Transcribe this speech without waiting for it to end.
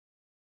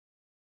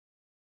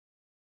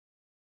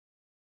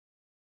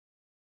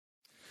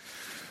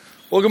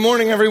Well, good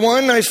morning,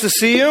 everyone. Nice to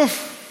see you.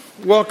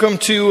 Welcome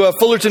to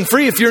Fullerton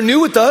Free. If you're new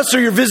with us or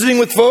you're visiting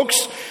with folks,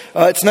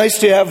 it's nice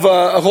to have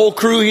a whole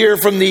crew here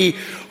from the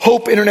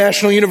Hope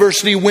International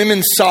University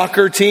women's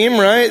soccer team,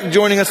 right?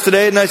 Joining us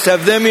today. Nice to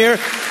have them here.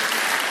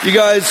 You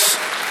guys,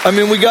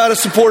 we got to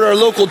support our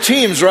local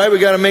teams, right? We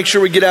got to make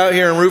sure we get out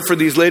here and root for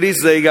these ladies.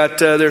 They got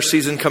their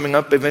season coming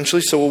up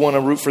eventually, so we'll want to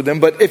root for them.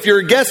 But if you're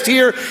a guest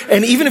here,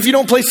 and even if you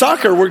don't play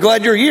soccer, we're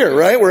glad you're here,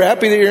 right? We're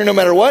happy that you're here no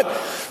matter what.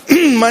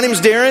 My name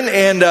is Darren,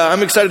 and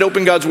I'm excited to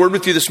open God's Word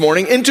with you this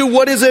morning into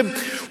what is a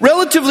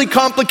relatively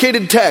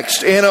complicated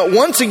text. And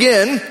once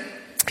again,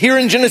 here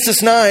in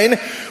Genesis 9,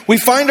 we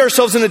find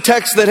ourselves in a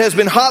text that has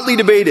been hotly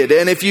debated.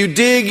 And if you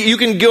dig, you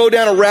can go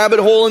down a rabbit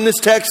hole in this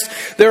text.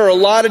 There are a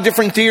lot of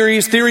different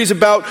theories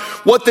about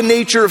what the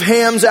nature of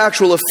Ham's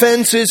actual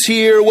offense is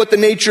here, what the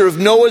nature of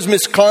Noah's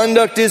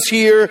misconduct is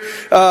here.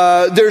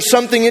 There's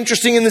something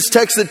interesting in this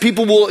text that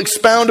people will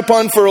expound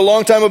upon for a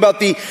long time about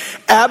the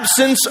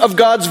absence of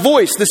God's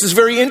voice. This is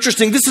very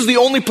interesting. This is the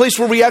only place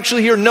where we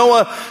actually hear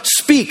Noah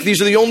speak. These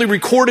are the only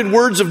recorded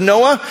words of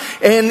Noah.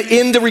 And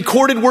in the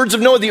recorded words of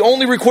Noah, the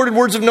only recorded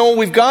words of Noah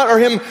we've got are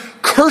him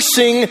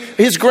cursing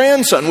his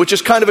grandson, which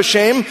is kind of a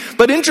shame.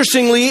 But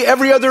interestingly,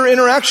 every other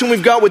interaction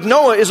we've got with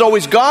Noah is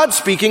always God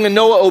speaking and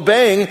Noah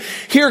obeying.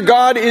 Here,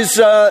 God is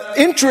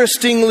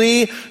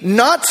interestingly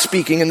not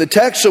speaking in the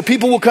text, so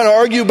people will kind of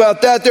argue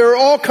about that. There are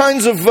all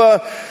kinds of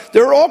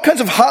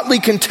hotly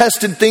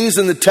contested things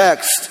in the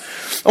text.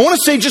 I want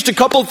to say just a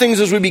couple of things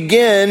as we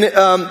begin.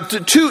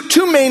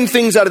 Two main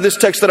things out of this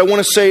text that I want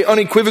to say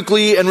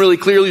unequivocally and really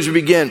clearly as we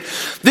begin.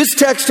 This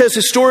text has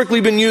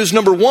historically been used,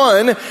 number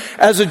one,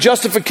 as a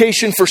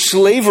justification for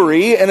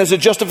slavery and as a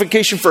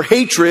justification for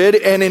hatred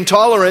and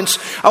intolerance.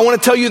 I want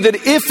to tell you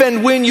that if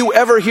and when you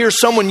ever hear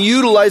someone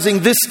utilizing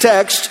this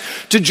text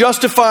to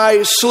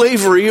justify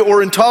slavery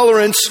or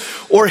intolerance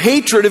or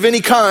hatred of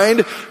any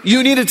kind,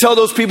 you need to tell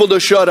those people to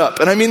shut up.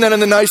 And I mean that in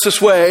the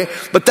nicest way,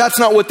 but that's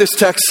not what this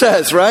text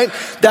says, right?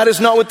 That is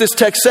not what this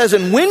text says.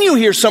 And when you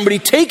hear somebody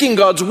taking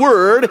God's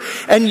word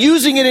and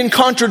using it in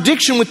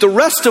contradiction with the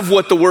rest of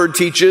what the word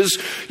teaches,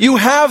 you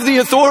have the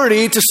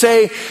authority to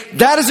say,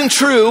 that isn't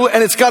true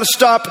and it's got to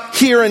stop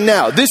here and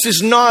now. This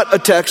is not a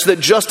text that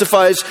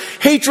justifies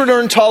hatred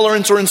or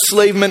intolerance or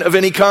enslavement of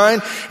any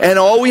kind. And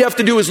all we have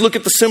to do is look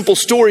at the simple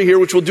story here,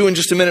 which we'll do in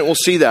just a minute. We'll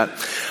see that.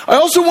 I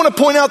also want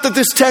to point out that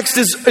this text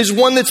is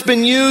one that's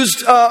been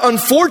used,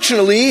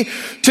 unfortunately,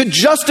 to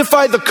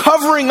justify the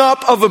covering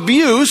up of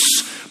abuse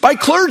by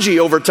clergy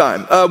over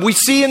time. We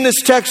see in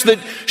this text that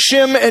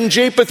Shem and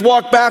Japheth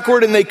walk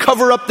backward and they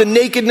cover up the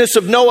nakedness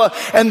of Noah.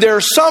 And there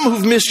are some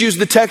who've misused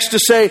the text to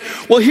say,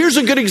 well, here's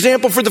a good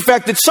example for the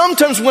fact that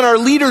sometimes when our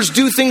leaders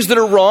do things that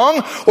are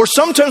wrong, or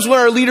sometimes when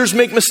our leaders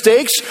make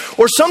mistakes,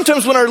 or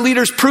sometimes when our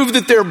leaders prove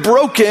that they're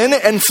broken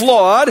and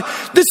flawed,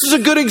 this is a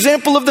good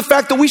example of the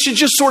fact that we should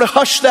just sort of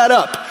hush that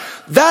up.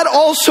 That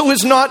also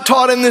is not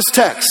taught in this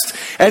text.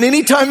 And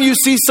anytime you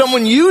see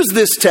someone use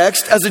this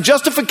text as a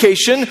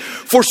justification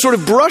for sort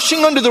of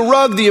brushing under the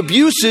rug the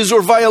abuses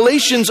or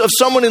violations of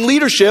someone in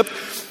leadership,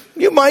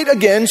 you might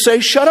again say,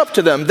 shut up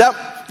to them.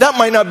 That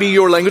might not be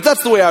your language.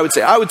 That's the way I would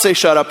say. I would say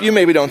shut up. You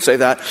maybe don't say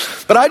that.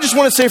 But I just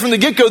want to say from the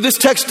get-go, this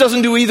text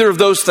doesn't do either of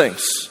those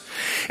things.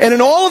 And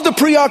in all of the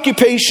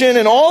preoccupation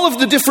and all of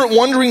the different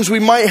wonderings we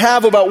might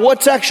have about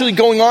what's actually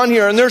going on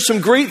here, and there's some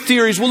great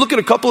theories, we'll look at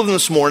a couple of them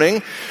this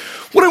morning.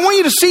 What I want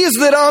you to see is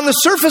that on the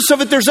surface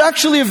of it, there's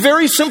actually a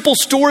very simple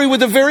story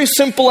with a very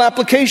simple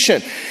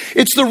application.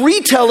 It's the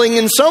retelling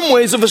in some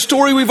ways of a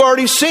story we've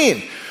already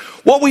seen.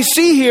 What we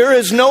see here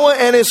as Noah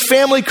and his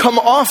family come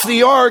off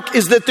the ark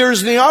is that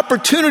there's the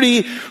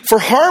opportunity for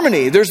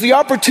harmony. There's the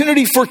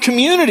opportunity for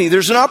community.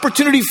 There's an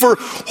opportunity for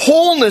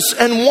wholeness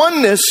and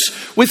oneness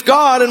with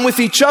God and with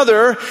each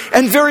other.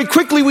 And very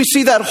quickly we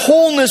see that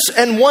wholeness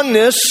and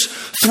oneness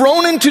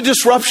thrown into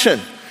disruption.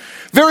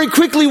 Very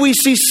quickly we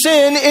see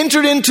sin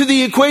entered into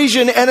the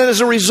equation, and as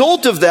a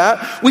result of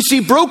that, we see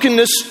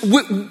brokenness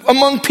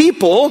among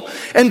people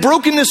and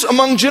brokenness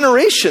among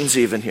generations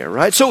even here,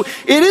 right? So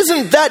it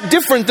isn't that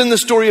different than the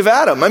story of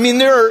Adam. I mean,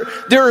 there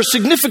are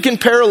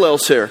significant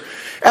parallels here.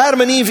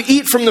 Adam and Eve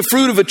eat from the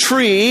fruit of a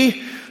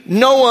tree.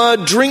 Noah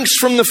drinks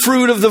from the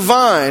fruit of the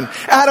vine.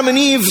 Adam and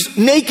Eve's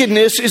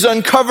nakedness is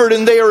uncovered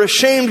and they are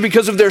ashamed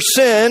because of their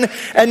sin.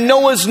 And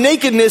Noah's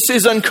nakedness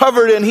is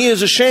uncovered and he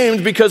is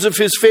ashamed because of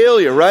his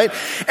failure, right?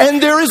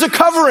 And there is a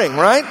covering,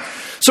 right?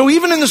 So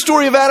even in the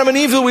story of Adam and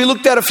Eve that we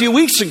looked at a few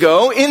weeks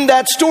ago, in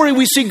that story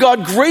we see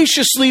God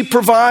graciously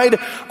provide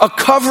a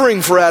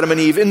covering for Adam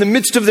and Eve in the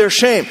midst of their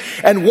shame.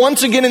 And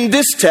once again in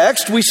this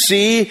text we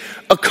see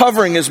a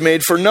covering is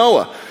made for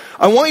Noah.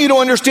 I want you to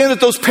understand that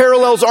those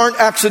parallels aren't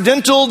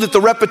accidental, that the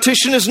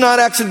repetition is not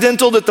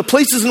accidental, that the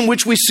places in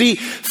which we see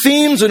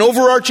themes and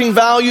overarching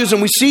values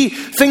and we see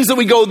things that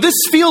we go, this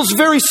feels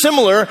very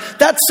similar,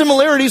 that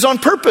similarity is on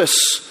purpose.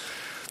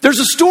 There's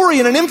a story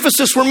and an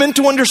emphasis we're meant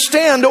to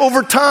understand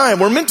over time.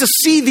 We're meant to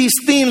see these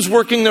themes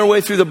working their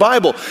way through the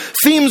Bible.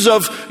 Themes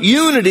of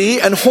unity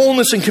and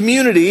wholeness and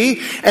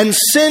community, and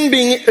sin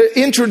being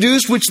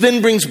introduced, which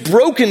then brings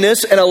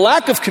brokenness and a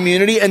lack of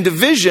community and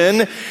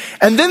division.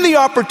 And then the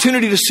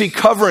opportunity to see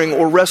covering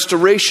or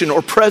restoration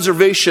or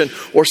preservation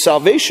or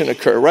salvation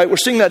occur, right? We're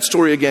seeing that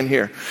story again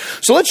here.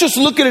 So let's just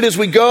look at it as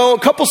we go. A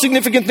couple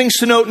significant things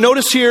to note.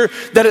 Notice here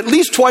that at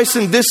least twice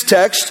in this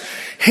text,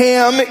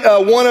 Ham,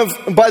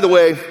 by the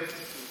way,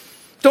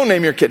 don't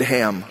name your kid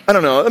Ham. I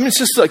don't know. I mean, it's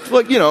just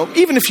like,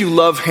 even if you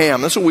love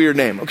Ham, that's a weird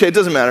name. Okay, it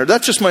doesn't matter.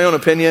 That's just my own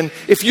opinion.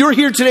 If you're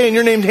here today and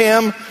you're named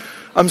Ham,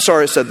 I'm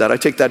sorry I said that. I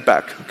take that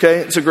back. Okay,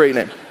 it's a great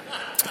name.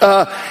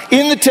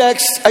 In the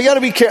text, I gotta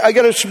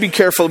be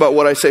careful about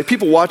what I say.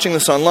 People watching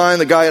this online,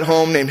 the guy at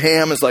home named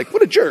Ham is like,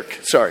 what a jerk.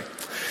 Sorry.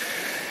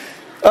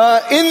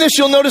 In this,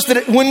 you'll notice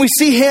that when we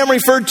see Ham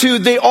referred to,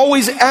 they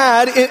always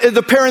add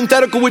the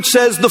parenthetical which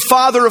says the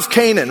father of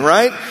Canaan,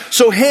 right?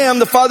 So Ham,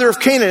 the father of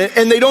Canaan,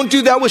 and they don't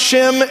do that with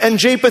Shem and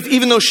Japheth,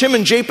 even though Shem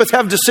and Japheth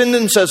have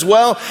descendants as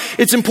well.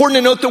 It's important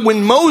to note that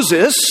when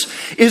Moses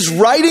is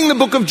writing the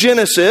book of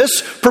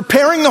Genesis,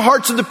 preparing the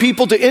hearts of the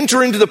people to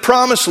enter into the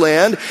promised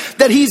land,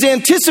 that he's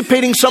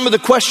anticipating some of the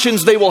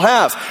questions they will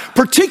have.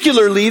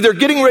 Particularly, they're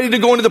getting ready to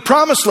go into the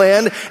promised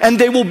land, and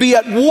they will be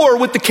at war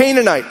with the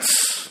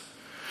Canaanites.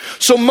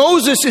 So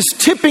Moses is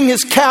tipping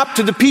his cap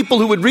to the people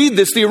who would read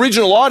this, the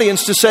original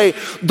audience, to say,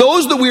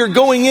 those that we are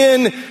going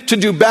in to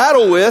do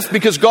battle with,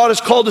 because God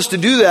has called us to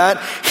do that,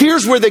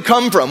 here's where they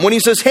come from. When he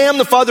says Ham,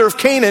 the father of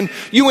Canaan,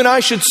 you and I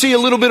should see a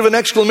little bit of an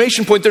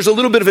exclamation point. There's a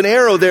little bit of an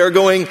arrow there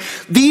going,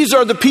 these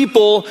are the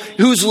people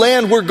whose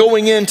land we're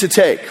going in to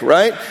take,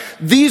 right?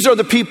 These are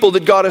the people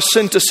that God has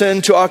sent us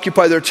in to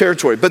occupy their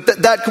territory. But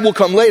that will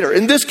come later.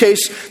 In this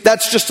case,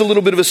 that's just a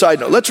little bit of a side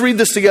note. Let's read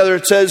this together.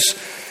 It says,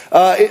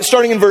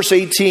 starting in verse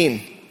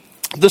 18,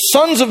 the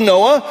sons of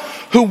Noah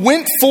who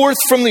went forth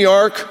from the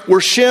ark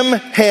were Shem,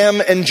 Ham,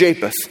 and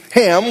Japheth.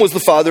 Ham was the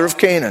father of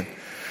Canaan.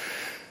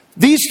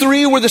 These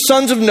three were the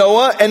sons of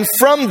Noah, and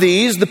from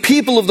these the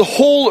people of the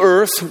whole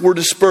earth were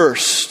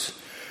dispersed.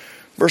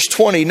 Verse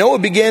 20, Noah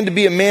began to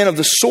be a man of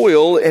the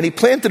soil, and he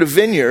planted a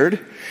vineyard.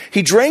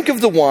 He drank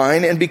of the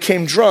wine and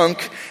became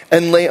drunk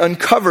and lay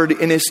uncovered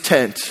in his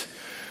tent.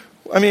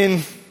 I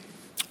mean,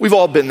 we've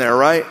all been there,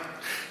 right?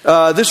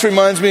 This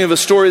reminds me of a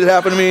story that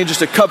happened to me I'm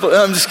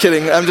just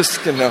kidding.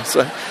 No,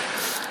 sorry.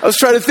 I was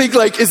trying to think,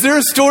 is there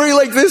a story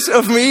like this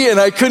of me? And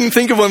I couldn't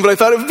think of one, but I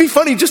thought it would be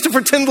funny just to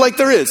pretend like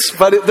there is.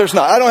 But there's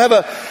not. I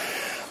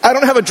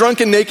don't have a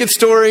drunken naked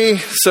story,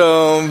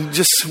 so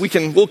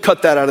we'll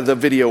cut that out of the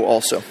video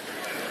also.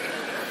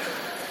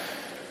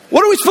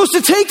 What are we supposed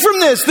to take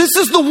from this? This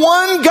is the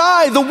one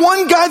guy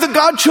that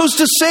God chose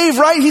to save,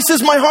 right? He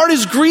says, my heart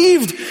is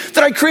grieved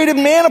that I created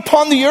man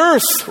upon the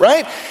earth,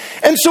 right?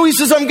 And so he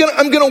says, I'm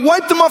going to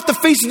wipe them off the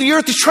face of the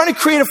earth. He's trying to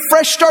create a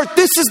fresh start.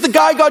 This is the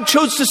guy God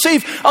chose to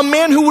save, a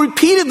man who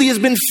repeatedly has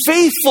been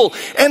faithful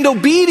and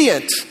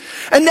obedient.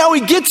 And now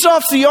he gets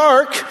off the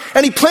ark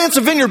and he plants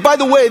a vineyard. By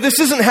the way, this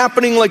isn't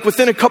happening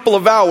within a couple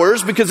of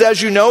hours, because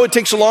as you know, it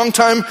takes a long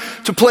time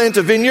to plant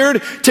a vineyard.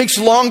 It takes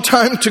a long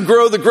time to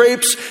grow the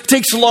grapes. It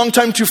takes a long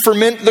time to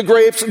ferment the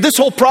grapes. This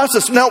whole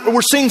process. Now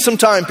we're seeing some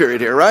time period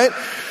here, right?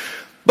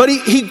 But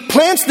he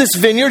plants this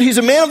vineyard. He's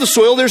a man of the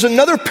soil. There's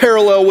another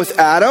parallel with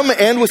Adam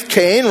and with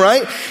Cain,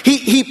 right?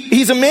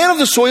 He's a man of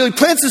the soil. He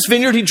plants this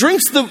vineyard. He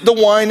drinks the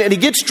wine and he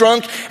gets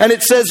drunk. And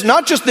it says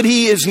not just that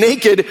he is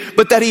naked,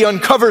 but that he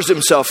uncovers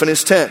himself in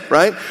his tent,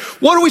 right?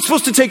 What are we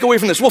supposed to take away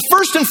from this? Well,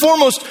 first and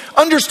foremost,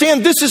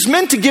 understand this is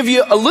meant to give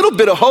you a little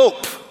bit of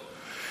hope.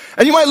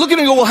 And you might look at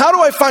it and go, well, how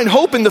do I find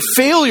hope in the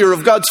failure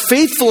of God's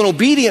faithful and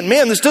obedient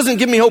man? This doesn't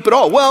give me hope at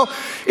all. Well,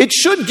 it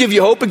should give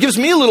you hope. It gives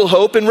me a little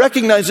hope in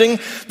recognizing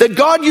that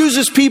God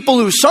uses people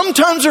who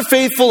sometimes are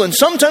faithful and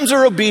sometimes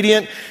are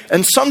obedient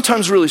and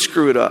sometimes really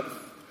screw it up.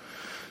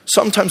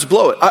 Sometimes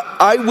blow it.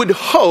 I would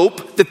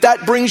hope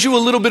that brings you a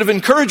little bit of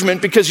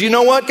encouragement, because you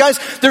know what, guys?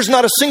 There's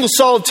not a single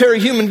solitary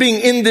human being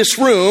in this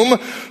room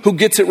who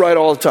gets it right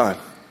all the time.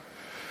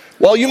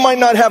 While you might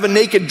not have a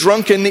naked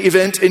drunken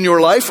event in your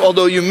life,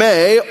 although you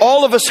may,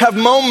 all of us have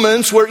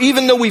moments where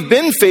even though we've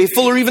been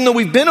faithful, or even though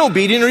we've been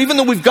obedient, or even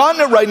though we've gotten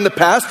it right in the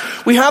past,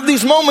 we have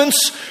these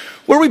moments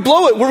where we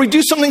blow it, where we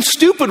do something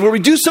stupid, where we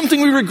do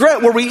something we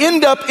regret, where we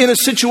end up in a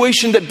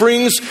situation that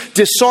brings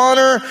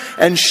dishonor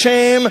and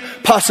shame,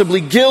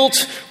 possibly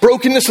guilt,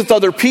 brokenness with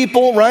other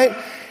people, right?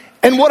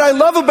 And what I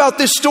love about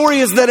this story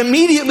is that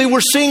immediately we're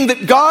seeing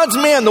that God's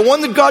man, the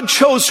one that God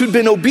chose, who'd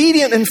been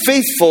obedient and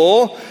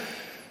faithful,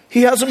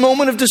 he has a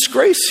moment of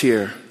disgrace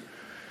here.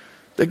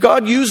 That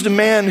God used a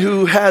man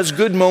who has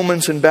good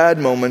moments and bad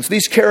moments.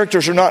 These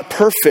characters are not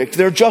perfect.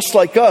 They're just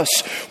like us.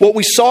 What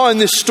we saw in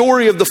this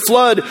story of the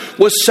flood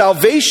was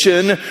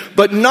salvation,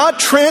 but not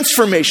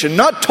transformation,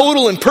 not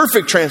total and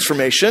perfect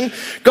transformation.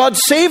 God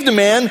saved a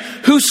man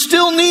who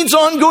still needs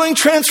ongoing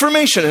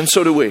transformation, and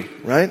so do we,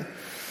 right?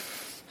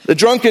 The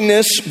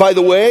drunkenness, by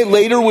the way,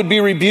 later would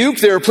be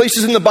rebuked. There are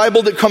places in the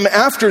Bible that come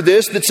after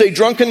this that say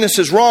drunkenness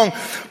is wrong.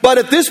 But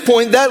at this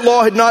point, that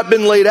law had not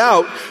been laid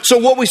out. So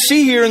what we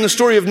see here in the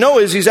story of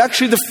Noah is he's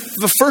actually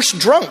the first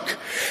drunk.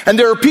 And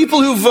there are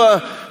people who've,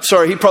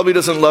 sorry, he probably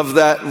doesn't love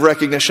that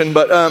recognition,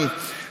 but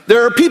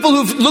There are people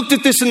who've looked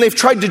at this and they've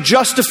tried to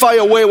justify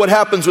away what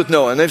happens with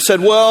Noah. And they've said,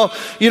 well,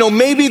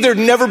 maybe there'd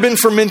never been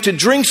fermented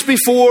drinks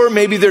before.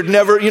 Maybe there'd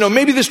never,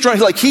 maybe this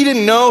drink, like he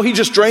didn't know, he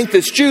just drank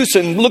this juice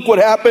and look what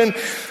happened.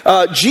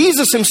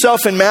 Jesus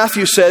himself in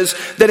Matthew says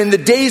that in the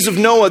days of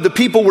Noah, the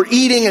people were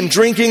eating and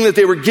drinking, that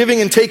they were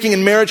giving and taking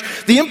in marriage.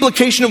 The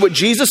implication of what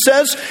Jesus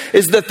says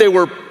is that they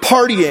were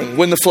partying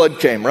when the flood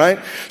came, right?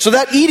 So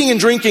that eating and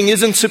drinking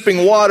isn't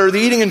sipping water. The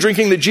eating and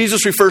drinking that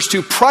Jesus refers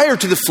to prior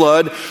to the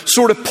flood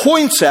sort of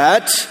points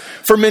at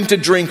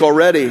fermented drink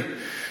already.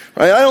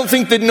 Right? I don't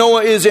think that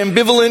Noah is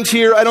ambivalent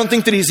here. I don't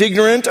think that he's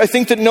ignorant. I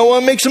think that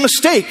Noah makes a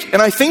mistake.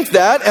 And I think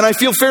that, and I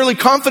feel fairly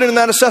confident in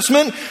that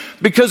assessment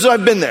because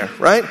I've been there,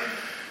 right?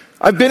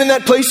 I've been in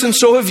that place, and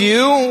so have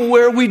you,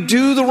 where we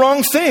do the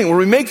wrong thing, where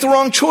we make the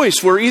wrong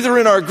choice. We're either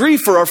in our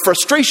grief or our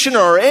frustration or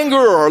our anger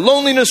or our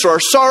loneliness or our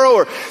sorrow,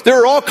 or there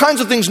are all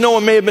kinds of things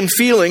Noah may have been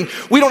feeling.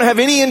 We don't have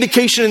any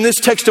indication in this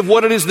text of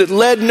what it is that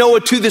led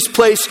Noah to this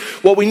place.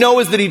 What we know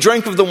is that he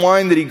drank of the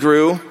wine that he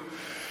grew,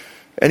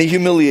 and he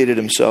humiliated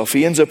himself.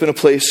 He ends up in a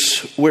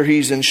place where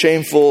he's in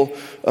shameful,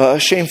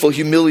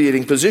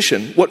 humiliating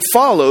position. What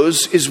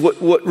follows is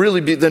what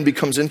really then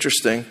becomes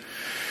interesting.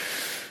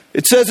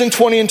 It says in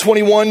 20 and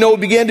 21, Noah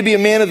began to be a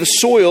man of the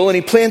soil, and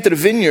he planted a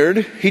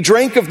vineyard. He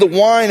drank of the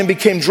wine and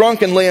became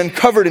drunk and lay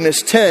uncovered in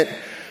his tent.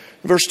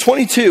 Verse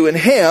 22, and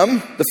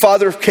Ham, the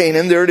father of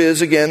Canaan, there it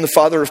is again, the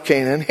father of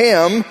Canaan,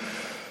 Ham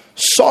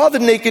saw the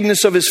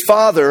nakedness of his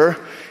father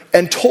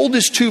and told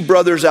his two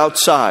brothers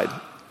outside.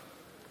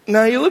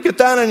 Now you look at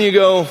that and you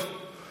go,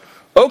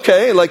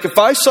 okay, like if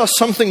I saw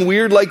something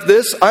weird like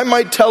this, I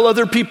might tell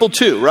other people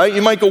too, right?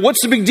 You might go,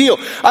 what's the big deal?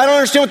 I don't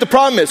understand what the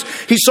problem is.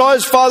 He saw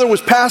his father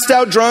was passed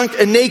out, drunk,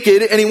 and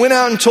naked, and he went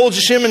out and told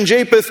Shem and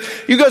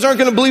Japheth, you guys aren't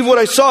going to believe what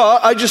I saw.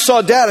 I just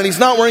saw dad, and he's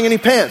not wearing any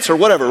pants, or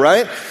whatever,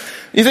 right?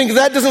 You think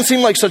that doesn't seem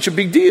like such a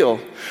big deal.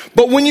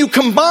 But when you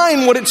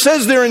combine what it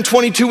says there in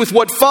 22 with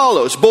what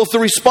follows, both the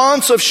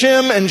response of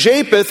Shem and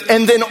Japheth,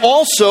 and then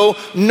also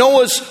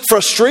Noah's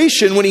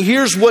frustration when he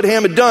hears what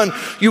Ham had done,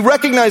 you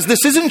recognize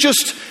this isn't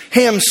just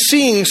Ham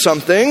seeing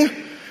something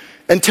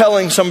and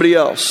telling somebody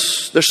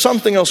else. There's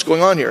something else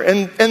going on here.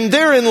 And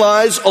therein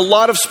lies a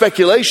lot of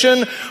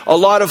speculation, a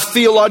lot of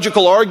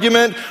theological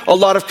argument, a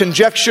lot of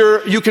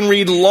conjecture. You can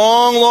read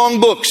long, long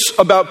books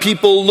about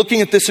people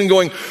looking at this and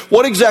going,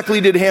 what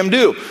exactly did Ham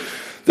do?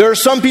 There are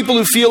some people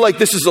who feel like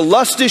this is a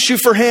lust issue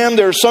for Ham.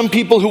 There are some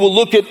people who will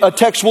look at a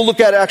text we'll look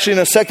at actually in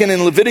a second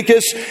in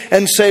Leviticus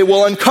and say,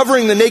 well,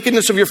 uncovering the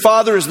nakedness of your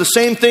father is the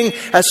same thing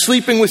as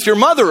sleeping with your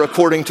mother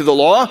according to the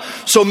law.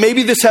 So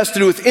maybe this has to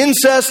do with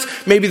incest.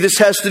 Maybe this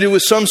has to do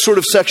with some sort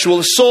of sexual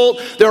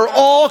assault. There are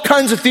all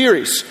kinds of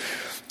theories.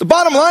 The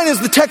bottom line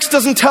is the text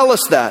doesn't tell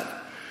us that.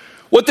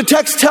 What the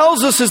text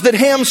tells us is that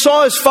Ham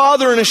saw his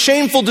father in a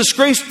shameful,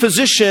 disgraced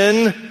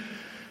position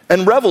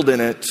and reveled in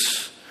it.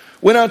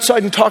 Went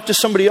outside and talked to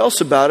somebody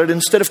else about it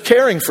instead of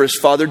caring for his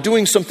father,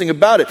 doing something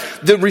about it.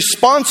 The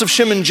response of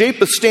Shem and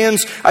Japheth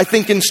stands, I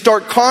think, in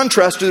stark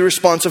contrast to the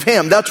response of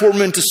Ham. That's what we're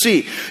meant to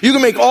see. You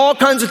can make all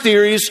kinds of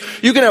theories.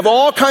 You can have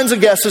all kinds of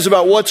guesses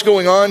about what's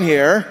going on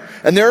here.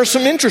 And there are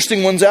some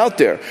interesting ones out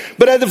there.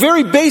 But at the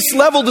very base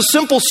level, the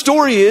simple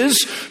story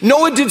is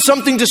Noah did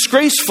something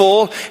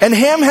disgraceful, and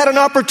Ham had an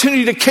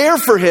opportunity to care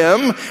for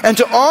him and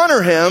to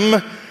honor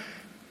him.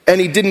 And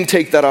he didn't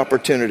take that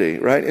opportunity,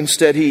 right?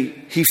 Instead,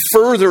 he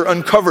further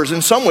uncovers,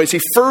 in some ways, he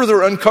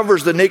further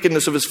uncovers the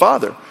nakedness of his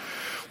father.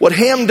 What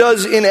Ham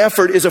does in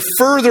effort is a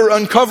further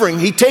uncovering.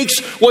 He takes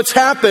what's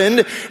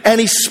happened and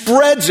he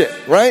spreads it,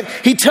 right?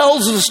 He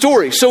tells the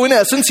story. So in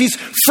essence, he's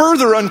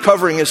further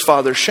uncovering his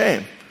father's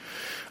shame.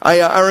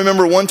 I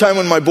remember one time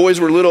when my boys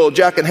were little,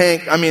 Jack and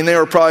Hank, they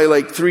were probably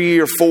like 3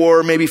 or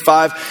 4, maybe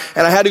 5,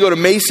 and I had to go to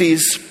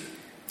Macy's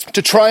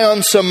to try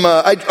on some,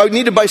 I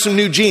need to buy some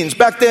new jeans.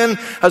 Back then,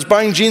 I was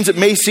buying jeans at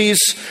Macy's.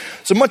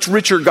 I was a much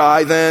richer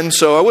guy then,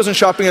 so I wasn't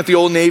shopping at the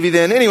Old Navy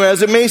then. Anyway, I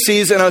was at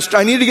Macy's, and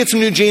I needed to get some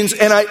new jeans,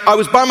 and I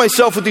was by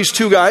myself with these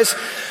two guys,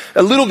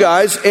 little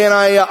guys, and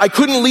I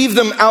couldn't leave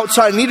them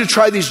outside. I needed to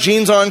try these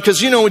jeans on,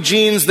 because with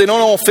jeans, they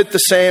don't all fit the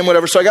same,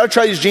 whatever, so I got to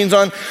try these jeans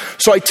on.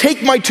 So I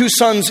take my two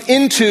sons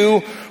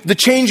into the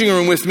changing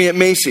room with me at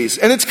Macy's.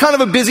 And it's kind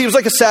of it was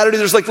like a Saturday.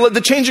 There's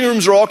the changing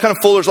rooms are all kind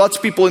of full. There's lots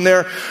of people in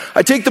there.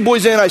 I take the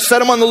boys in. I set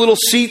them on the little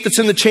seat that's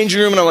in the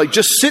changing room. And I'm like,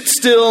 just sit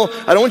still.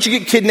 I don't want you to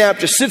get kidnapped.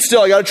 Just sit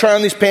still. I got to try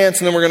on these pants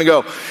and then we're going to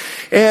go.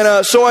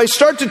 And so I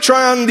start to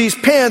try on these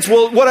pants.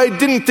 Well, what I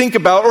didn't think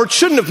about, or it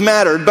shouldn't have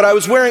mattered, but I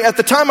was wearing, at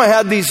the time I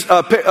had these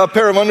a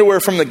pair of underwear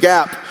from the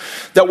Gap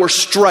that were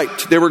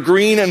striped. They were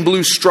green and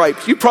blue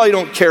striped. You probably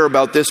don't care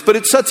about this, but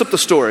it sets up the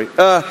story.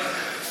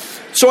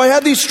 So I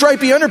had these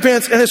stripy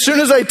underpants, and as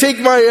soon as I take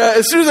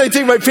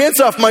my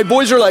pants off, my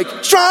boys are like,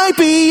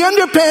 stripy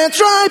underpants,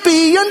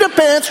 stripy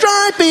underpants,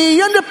 stripy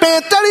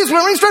underpants. Daddy's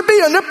wearing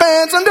stripy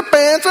underpants.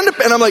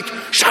 And I'm like,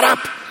 shut up.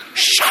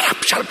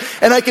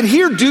 And I can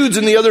hear dudes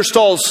in the other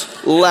stalls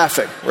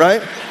laughing,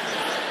 right?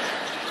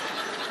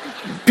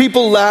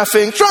 People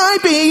laughing,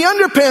 stripy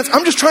underpants.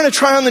 I'm just trying to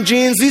try on the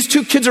jeans. These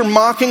two kids are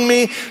mocking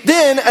me.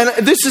 Then,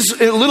 and this is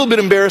a little bit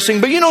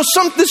embarrassing, but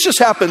this just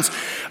happens.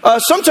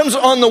 Sometimes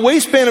on the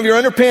waistband of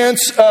your underpants,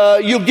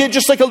 you'll get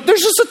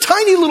there's just a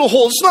tiny little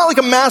hole. It's not like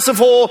a massive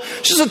hole.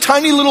 It's just a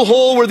tiny little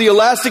hole where the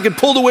elastic had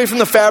pulled away from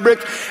the fabric.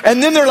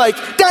 And then they're like,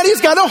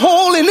 Daddy's got a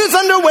hole in his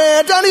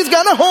underwear. Daddy's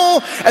got a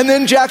hole. And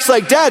then Jack's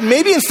like, Dad,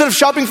 maybe instead of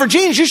shopping for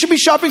jeans, you should be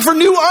shopping for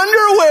new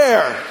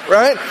underwear,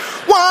 right?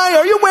 Why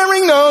are you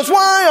wearing those?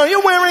 Why are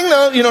you wearing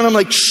those? And I'm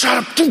like,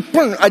 shut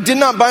up. I did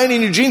not buy any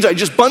new jeans. I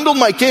just bundled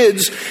my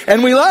kids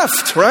and we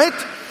left, right?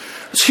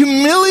 It's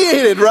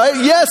humiliated, right?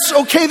 Yes,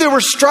 okay, there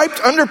were striped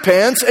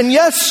underpants, and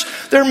yes,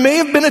 there may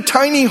have been a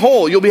tiny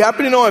hole. You'll be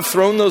happy to know I've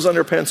thrown those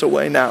underpants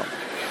away now.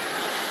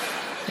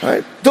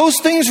 Right? Those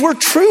things were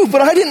true,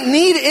 but I didn't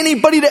need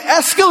anybody to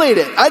escalate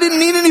it. I didn't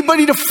need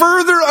anybody to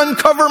further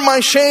uncover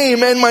my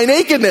shame and my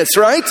nakedness,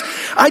 right?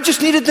 I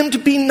just needed them to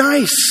be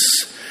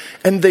nice,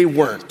 and they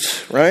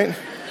weren't, right?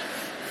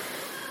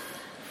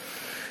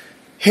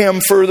 Ham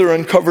further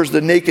uncovers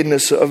the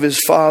nakedness of his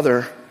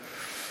father.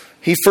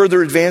 He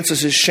further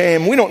advances his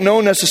shame. We don't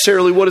know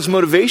necessarily what his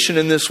motivation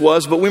in this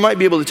was, but we might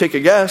be able to take a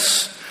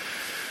guess.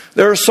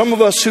 There are some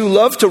of us who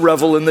love to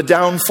revel in the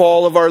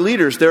downfall of our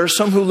leaders. There are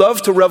some who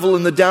love to revel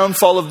in the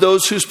downfall of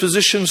those whose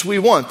positions we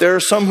want. There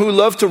are some who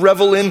love to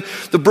revel in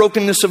the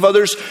brokenness of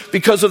others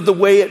because of the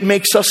way it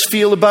makes us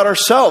feel about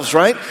ourselves,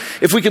 right?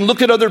 If we can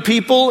look at other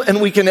people and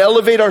we can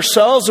elevate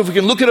ourselves, if we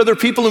can look at other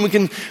people and we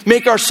can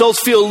make ourselves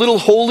feel a little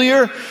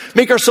holier,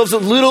 make ourselves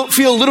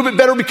feel a little bit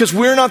better because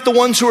we're not the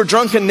ones who are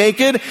drunk and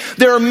naked.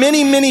 There are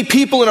many, many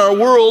people in our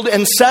world,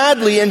 and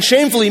sadly and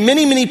shamefully,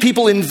 many, many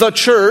people in the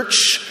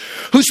church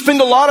who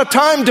spend a lot of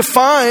time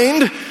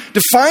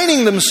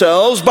defining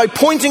themselves by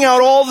pointing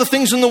out all the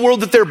things in the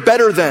world that they're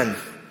better than,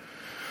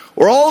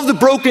 or all of the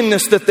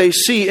brokenness that they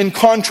see in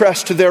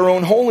contrast to their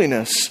own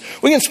holiness.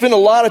 We can spend a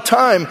lot of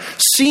time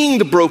seeing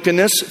the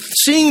brokenness,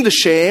 seeing the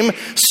shame,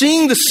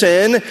 seeing the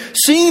sin,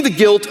 seeing the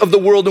guilt of the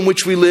world in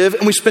which we live,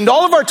 and we spend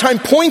all of our time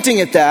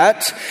pointing at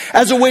that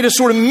as a way to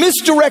sort of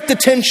misdirect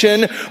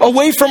attention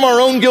away from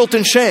our own guilt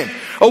and shame,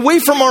 away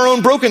from our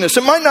own brokenness.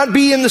 It might not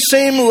be in the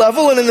same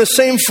level and in the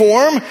same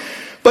form,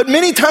 but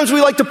many times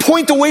we like to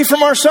point away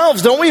from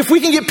ourselves, don't we? If we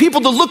can get people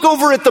to look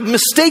over at the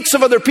mistakes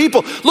of other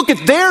people, look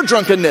at their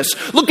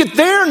drunkenness, look at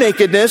their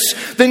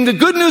nakedness, then the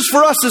good news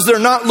for us is they're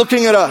not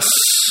looking at us.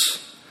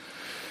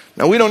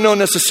 Now, we don't know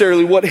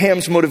necessarily what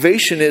Ham's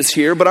motivation is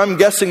here, but I'm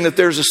guessing that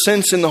there's a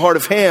sense in the heart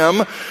of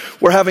Ham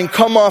where, having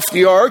come off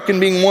the ark and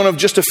being one of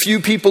just a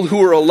few people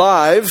who are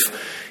alive,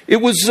 there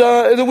was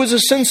a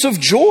sense of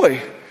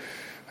joy.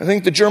 I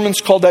think the Germans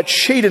call that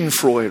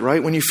Schadenfreude,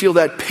 right? When you feel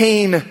that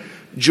pain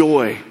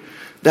joy.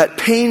 That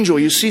pain joy.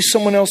 You see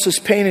someone else's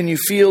pain and you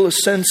feel a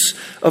sense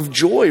of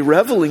joy,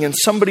 reveling in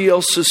somebody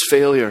else's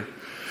failure.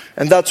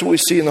 And that's what we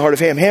see in the heart of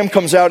Ham. Ham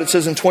comes out, it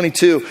says in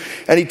 22,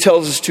 and he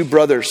tells his two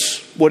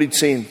brothers what he'd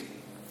seen.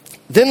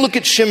 Then look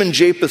at Shem and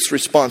Japheth's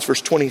response,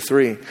 verse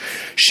 23.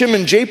 Shem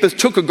and Japheth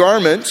took a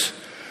garment,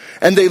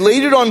 and they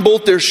laid it on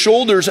both their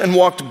shoulders and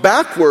walked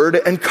backward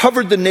and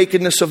covered the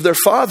nakedness of their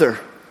father.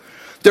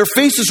 Their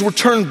faces were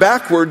turned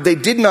backward. They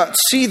did not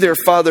see their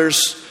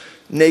father's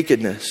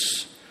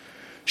nakedness.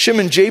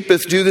 Shem and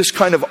Japheth do this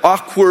kind of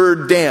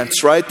awkward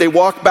dance, right? They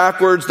walk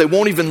backwards. They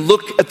won't even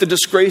look at the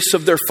disgrace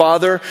of their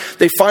father.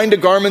 They find a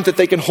garment that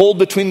they can hold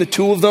between the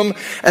two of them,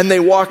 and they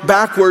walk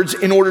backwards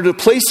in order to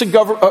place a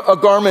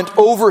garment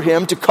over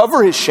him to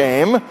cover his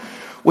shame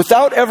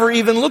without ever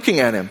even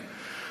looking at him.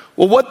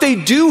 Well, what they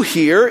do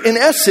here, in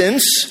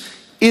essence,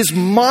 is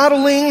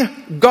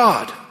modeling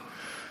God.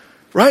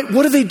 Right?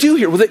 What do they do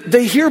here? Well,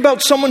 they hear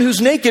about someone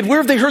who's naked. Where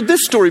have they heard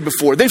this story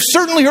before? They've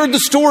certainly heard the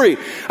story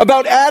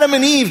about Adam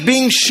and Eve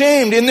being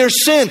shamed in their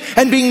sin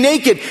and being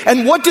naked.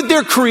 And what did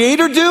their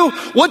Creator do?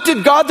 What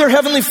did God, their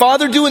Heavenly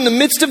Father, do in the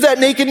midst of that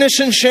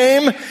nakedness and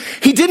shame?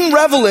 He didn't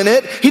revel in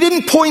it. He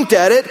didn't point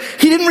at it.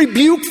 He didn't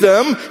rebuke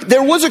them.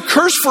 There was a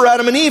curse for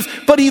Adam and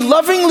Eve, but He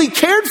lovingly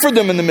cared for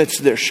them in the midst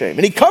of their shame,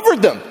 and He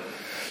covered them.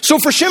 So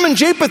for Shem and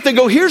Japheth, they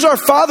go, here's our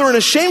father in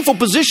a shameful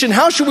position.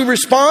 How should we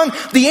respond?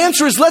 The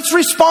answer is, let's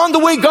respond the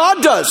way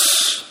God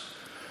does.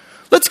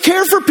 Let's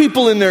care for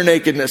people in their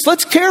nakedness.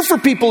 Let's care for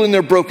people in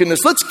their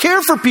brokenness. Let's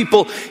care for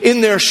people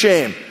in their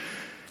shame.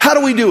 How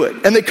do we do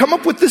it? And they come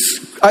up with this,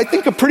 I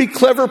think, a pretty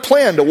clever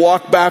plan to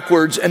walk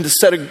backwards and to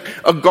set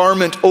a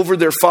garment over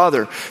their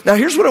father. Now,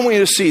 here's what I want you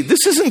to see.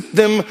 This isn't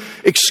them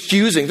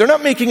excusing. They're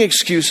not making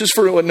excuses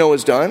for what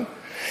Noah's done.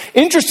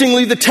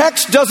 Interestingly, the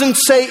text doesn't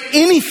say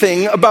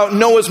anything about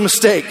Noah's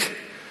mistake.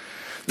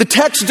 The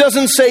text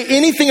doesn't say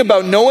anything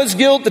about Noah's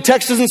guilt. The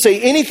text doesn't say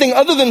anything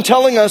other than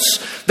telling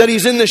us that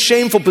he's in this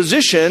shameful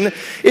position.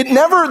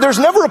 There's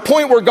never a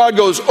point where God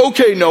goes,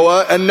 okay,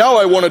 Noah, and now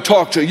I want to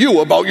talk to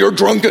you about your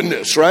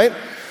drunkenness, right?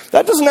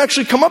 That doesn't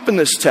actually come up in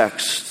this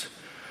text.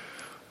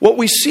 What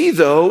we see,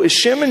 though, is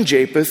Shem and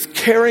Japheth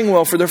caring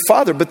well for their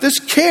father. But this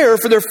care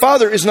for their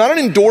father is not an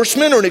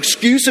endorsement or an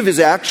excuse of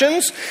his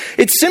actions.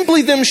 It's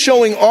simply them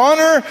showing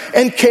honor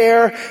and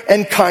care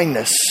and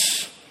kindness.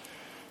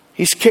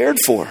 He's cared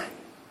for.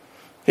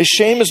 His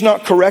shame is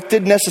not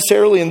corrected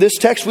necessarily in this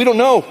text. We don't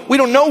know. We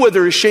don't know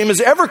whether his shame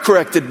is ever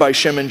corrected by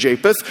Shem and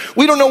Japheth.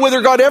 We don't know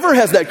whether God ever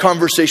has that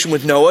conversation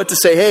with Noah to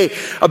say, hey,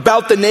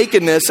 about the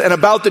nakedness and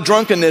about the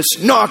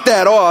drunkenness, knock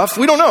that off.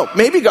 We don't know.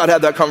 Maybe God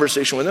had that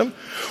conversation with him.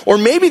 Or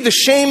maybe the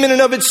shame in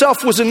and of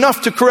itself was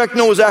enough to correct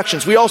Noah's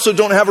actions. We also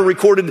don't have a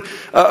recorded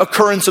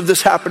occurrence of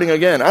this happening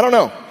again. I don't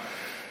know.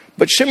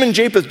 But Shem and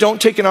Japheth don't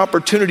take an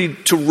opportunity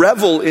to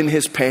revel in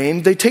his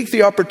pain. They take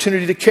the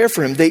opportunity to care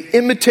for him. They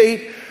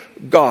imitate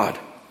God,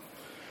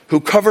 who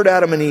covered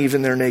Adam and Eve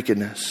in their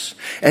nakedness.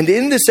 And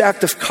in this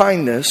act of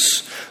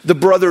kindness, the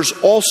brothers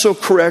also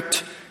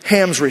correct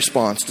Ham's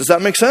response. Does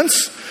that make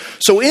sense?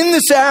 So in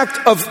this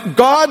act of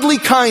godly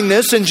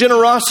kindness and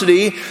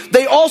generosity,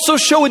 they also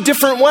show a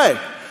different way.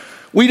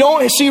 We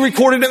don't see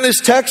recorded in this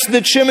text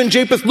that Shem and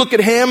Japheth look at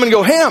Ham and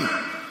go, Ham,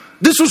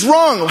 this was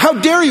wrong. How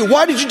dare you?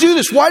 Why did you do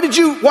this? Why did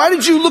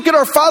you look at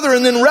our father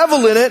and then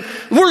revel in it?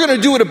 We're going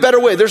to do it a better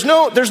way. There's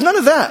none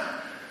of that.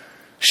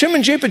 Shem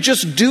and Japheth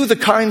just do the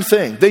kind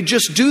thing. They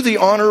just do the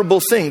honorable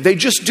thing. They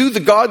just do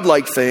the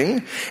godlike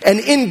thing. And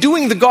in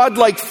doing the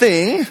godlike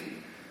thing,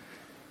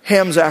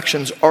 Ham's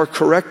actions are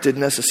corrected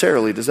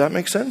necessarily. Does that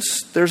make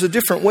sense? There's a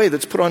different way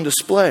that's put on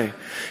display.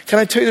 Can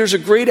I tell you, there's a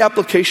great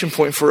application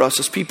point for us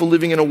as people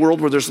living in a world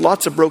where there's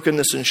lots of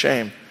brokenness and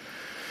shame.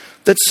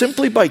 That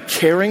simply by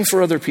caring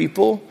for other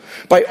people,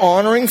 by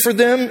honoring for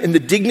them in the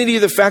dignity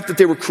of the fact that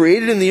they were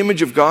created in the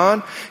image of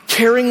God,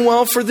 caring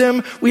well for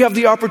them, we have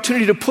the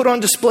opportunity to put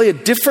on display a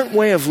different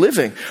way of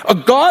living, a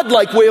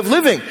godlike way of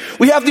living.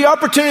 We have the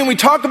opportunity, and we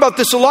talk about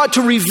this a lot,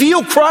 to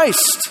reveal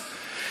Christ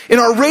in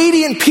our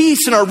radiant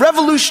peace and our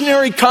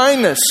revolutionary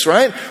kindness,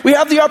 right? We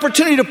have the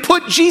opportunity to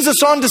put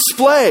Jesus on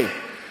display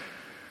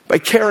by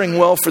caring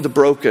well for the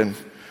broken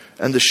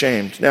and the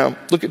shamed. Now,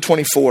 look at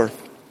 24.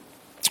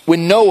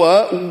 When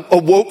Noah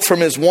awoke from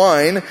his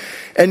wine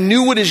and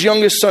knew what his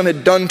youngest son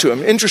had done to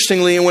him.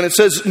 Interestingly, when it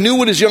says knew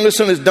what his youngest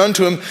son had done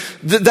to him,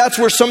 that's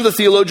where some of the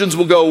theologians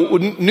will go,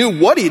 knew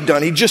what he'd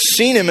done. He'd just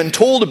seen him and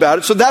told about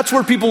it. So that's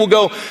where people will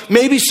go,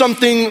 maybe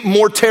something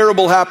more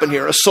terrible happened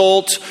here.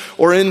 Assault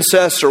or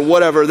incest or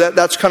whatever.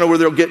 That's kind of where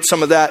they'll get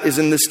some of that is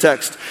in this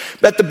text.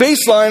 At the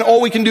baseline, all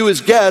we can do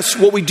is guess.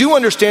 What we do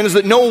understand is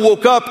that Noah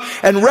woke up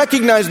and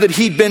recognized that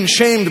he'd been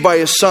shamed by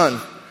his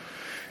son.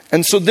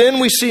 And so then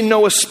we see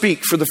Noah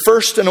speak for the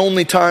first and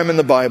only time in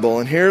the Bible.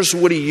 And here's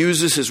what he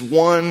uses his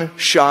one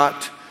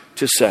shot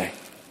to say.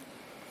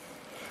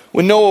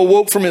 When Noah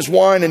awoke from his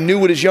wine and knew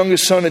what his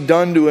youngest son had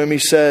done to him, he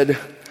said,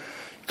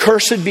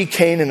 "Cursed be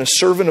Canaan, a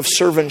servant of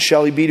servants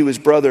shall he be to his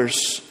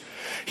brothers."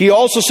 He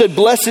also said,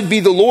 "Blessed be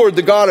the Lord,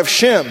 the God of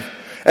Shem,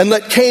 and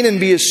let Canaan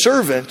be his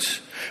servant.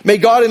 May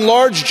God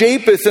enlarge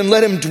Japheth and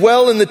let him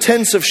dwell in the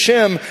tents of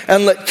Shem,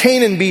 and let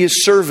Canaan be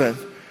his servant."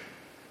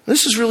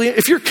 This is really,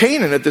 if you're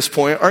Canaan at this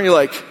point, aren't you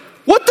like,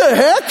 what the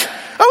heck?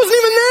 I wasn't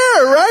even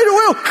there, right?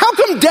 Well, how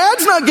come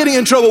Dad's not getting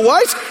in trouble?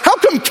 How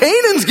come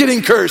Canaan's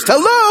getting cursed?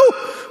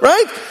 Hello,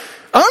 right?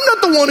 I'm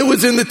not the one who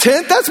was in the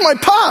tent. That's my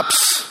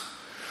pops.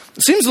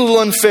 It seems a little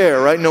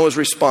unfair, right? Noah's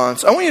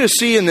response. I want you to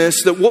see in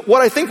this that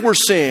what I think we're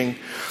seeing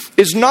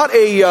is not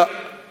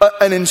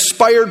an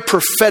inspired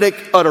prophetic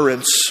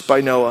utterance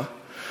by Noah.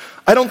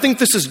 I don't think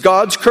this is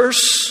God's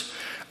curse.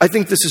 I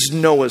think this is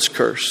Noah's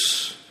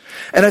curse.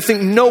 And I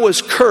think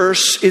Noah's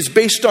curse is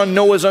based on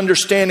Noah's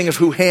understanding of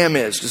who Ham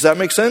is. Does that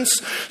make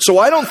sense? So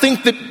I don't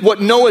think that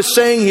what Noah's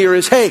saying here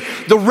is, hey,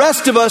 the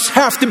rest of us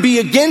have to be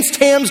against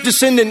Ham's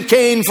descendant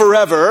Cain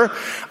forever.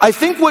 I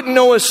think what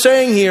Noah's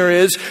saying here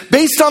is,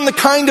 based on the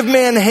kind of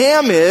man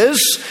Ham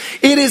is,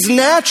 it is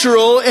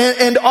natural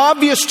and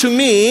obvious to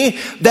me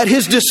that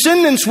his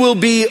descendants will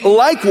be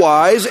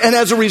likewise. And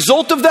as a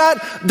result of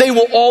that, they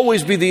will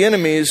always be the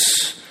enemies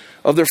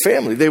of their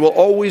family. They will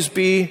always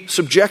be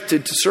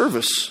subjected to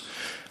service.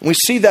 And we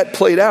see that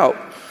played out.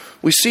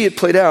 We see it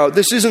played out.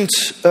 This isn't,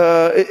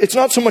 it's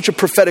not so much a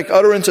prophetic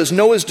utterance as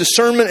Noah's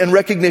discernment and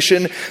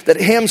recognition that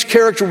Ham's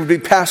character would be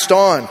passed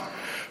on,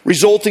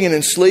 resulting in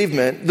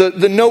enslavement.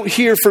 The note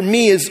here for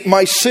me is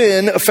my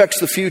sin affects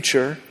the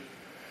future.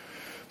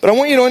 But I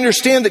want you to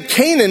understand that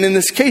Canaan in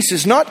this case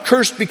is not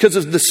cursed because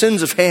of the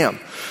sins of Ham.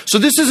 So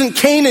this isn't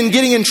Canaan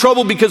getting in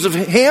trouble because of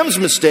Ham's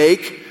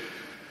mistake.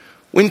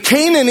 When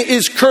Canaan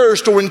is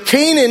cursed, or when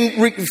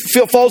Canaan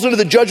falls under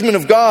the judgment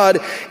of God,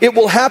 it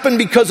will happen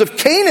because of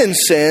Canaan's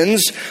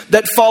sins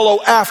that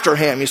follow after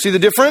Ham. You see the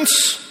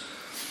difference?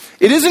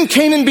 It isn't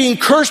Canaan being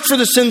cursed for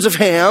the sins of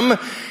Ham.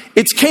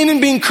 It's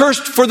Canaan being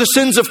cursed for the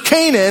sins of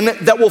Canaan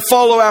that will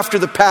follow after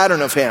the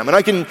pattern of Ham. And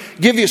I can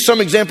give you some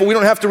example. We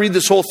don't have to read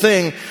this whole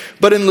thing.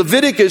 But in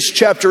Leviticus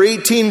chapter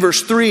 18,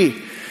 verse 3,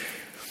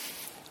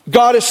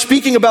 God is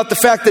speaking about the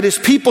fact that his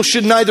people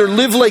should neither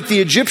live like the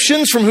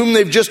Egyptians from whom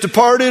they've just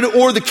departed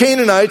or the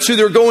Canaanites who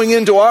they're going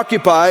in to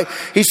occupy.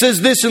 He says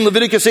this in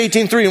Leviticus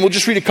 18:3, and we'll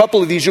just read a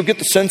couple of these, you'll get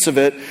the sense of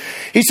it.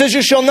 He says,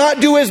 "You shall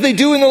not do as they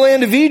do in the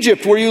land of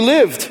Egypt where you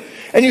lived,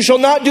 and you shall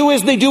not do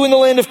as they do in the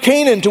land of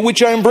Canaan to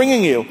which I am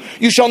bringing you.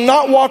 You shall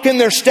not walk in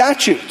their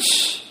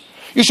statutes.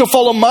 You shall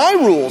follow my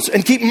rules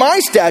and keep my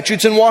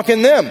statutes and walk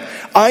in them.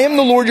 I am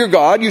the Lord your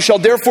God. You shall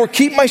therefore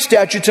keep my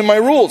statutes and my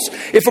rules.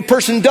 If a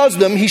person does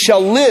them, he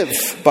shall live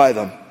by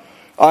them.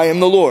 I am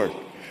the Lord.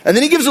 And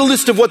then he gives a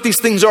list of what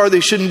these things are they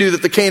shouldn't do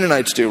that the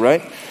Canaanites do,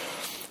 right?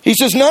 He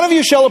says, none of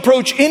you shall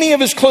approach any of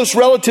his close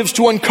relatives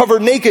to uncover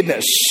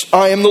nakedness.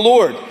 I am the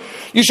Lord.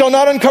 You shall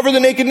not uncover the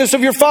nakedness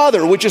of your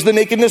father, which is the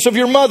nakedness of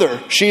your mother.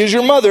 She is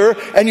your mother,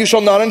 and you shall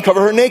not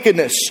uncover her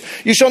nakedness.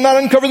 You shall not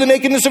uncover the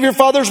nakedness of your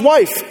father's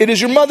wife. It is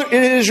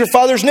your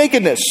father's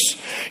nakedness.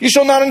 You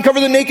shall not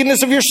uncover the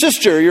nakedness of your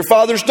sister, your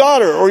father's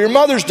daughter, or your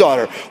mother's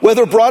daughter,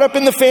 whether brought up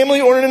in the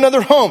family or in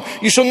another home.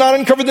 You shall not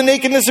uncover the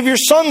nakedness of your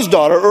son's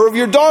daughter or of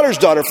your daughter's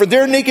daughter, for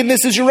their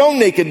nakedness is your own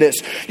nakedness.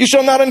 You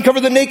shall not uncover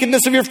the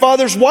nakedness of your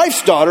father's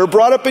wife's daughter,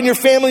 brought up in your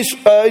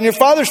your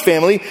father's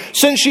family,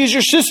 since she is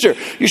your sister.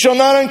 You shall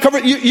not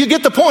uncover. You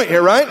get the point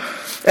here, right?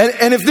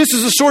 And if this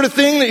is the sort of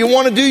thing that you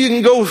want to do, you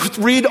can go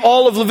read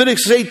all of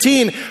Leviticus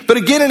 18. But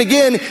again and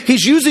again,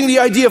 he's using the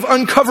idea of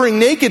uncovering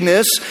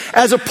nakedness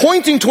as a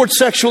pointing towards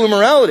sexual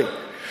immorality.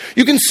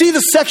 You can see the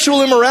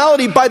sexual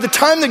immorality by the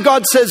time that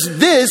God says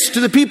this to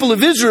the people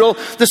of Israel.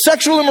 The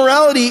sexual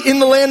immorality in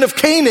the land of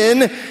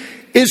Canaan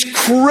is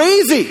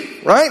crazy,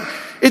 right?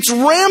 It's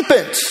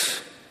rampant.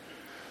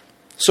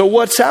 So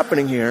what's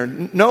happening here?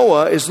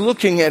 Noah is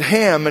looking at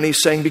Ham and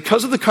he's saying,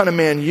 because of the kind of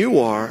man you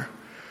are,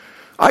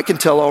 I can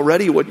tell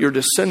already what your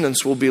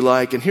descendants will be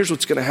like. And here's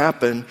what's going to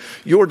happen.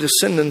 Your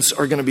descendants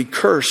are going to be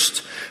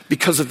cursed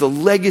because of the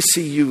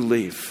legacy you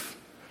leave.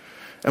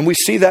 And we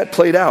see that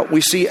played out.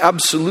 We see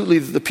absolutely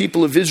the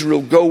people of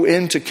Israel go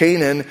into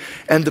Canaan,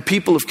 and the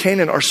people of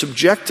Canaan are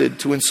subjected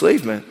to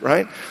enslavement,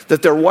 right?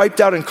 That they're wiped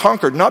out and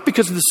conquered, not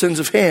because of the sins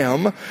of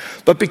Ham,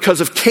 but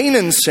because of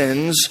Canaan's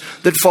sins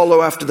that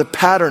follow after the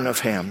pattern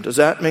of Ham. Does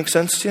that make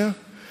sense to you?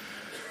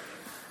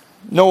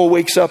 Noah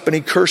wakes up and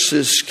he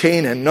curses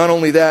Canaan. Not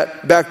only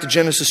that, back to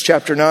Genesis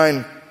chapter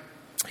 9.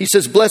 He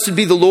says, blessed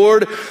be the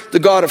Lord, the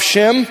God of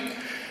Shem,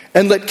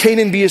 and let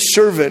Canaan be his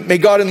servant. May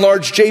God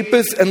enlarge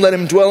Japheth, and let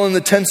him dwell in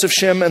the tents of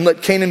Shem, and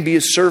let Canaan be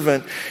his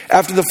servant.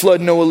 After the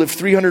flood, Noah lived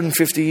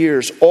 350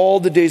 years. All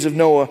the days of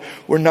Noah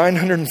were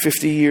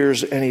 950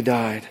 years, and he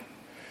died.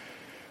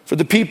 For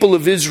the people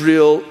of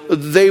Israel,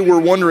 they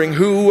were wondering,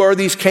 who are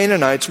these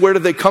Canaanites? Where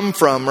did they come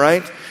from,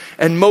 right?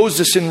 And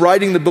Moses, in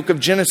writing the book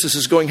of Genesis,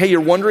 is going, hey, you're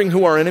wondering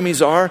who our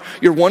enemies are?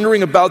 You're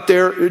wondering about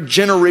their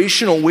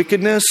generational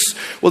wickedness?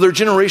 Well, their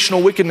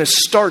generational wickedness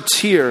starts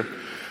here.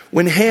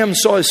 When Ham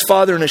saw his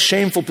father in a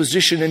shameful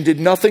position and did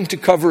nothing to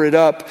cover it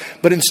up,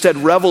 but instead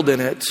reveled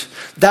in it,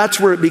 that's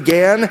where it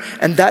began,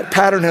 and that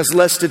pattern has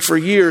lasted for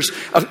years.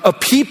 A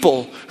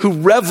people who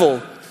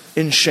revel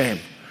in shame.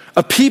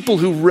 A people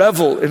who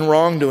revel in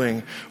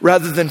wrongdoing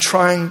rather than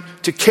trying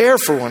to care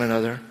for one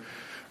another.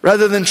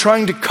 Rather than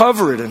trying to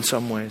cover it in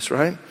some ways,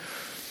 right?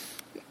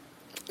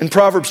 In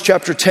Proverbs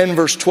chapter 10,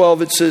 verse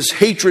 12, it says,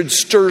 hatred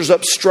stirs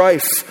up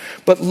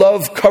strife, but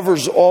love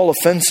covers all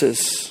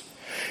offenses.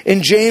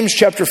 In James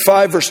chapter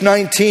 5, verse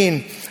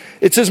 19,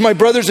 it says, my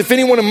brothers, if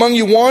anyone among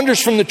you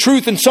wanders from the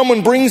truth and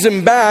someone brings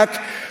him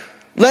back,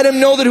 let him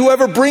know that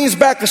whoever brings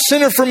back a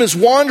sinner from his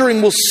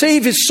wandering will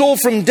save his soul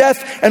from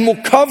death and will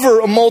cover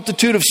a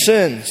multitude of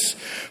sins.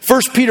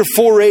 1 Peter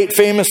 4:8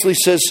 famously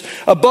says,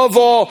 above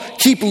all,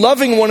 keep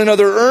loving one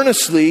another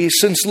earnestly,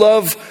 since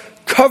love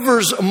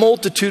covers a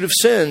multitude of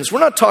sins. We're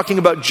not talking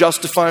about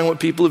justifying what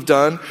people have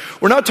done.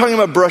 We're not talking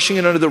about brushing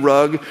it under the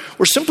rug.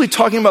 We're simply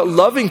talking about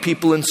loving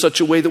people in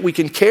such a way that we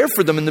can care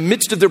for them in the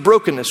midst of their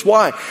brokenness.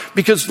 Why?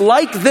 Because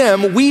like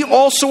them, we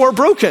also are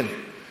broken.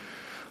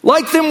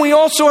 Like them, we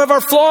also have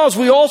our flaws.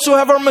 We also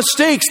have our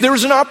mistakes. There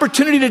is an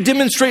opportunity to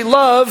demonstrate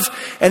love,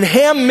 and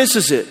Ham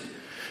misses it.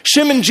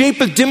 Shem and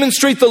Japheth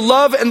demonstrate the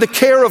love and the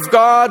care of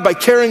God by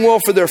caring well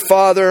for their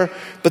father,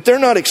 but they're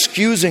not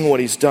excusing what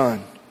he's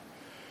done.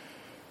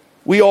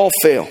 We all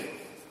fail,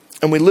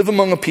 and we live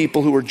among a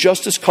people who are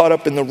just as caught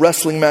up in the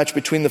wrestling match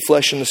between the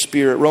flesh and the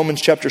spirit.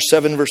 Romans chapter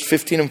 7, verse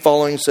 15 and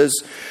following says,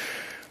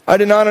 I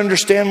do not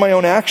understand my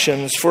own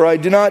actions, for I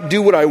do not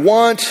do what I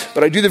want,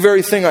 but I do the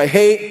very thing I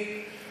hate.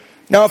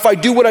 Now, if I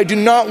do what I do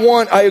not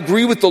want, I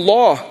agree with the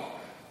law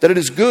that it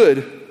is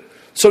good.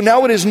 So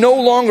now it is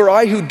no longer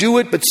I who do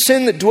it, but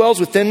sin that dwells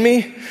within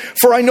me.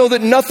 For I know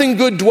that nothing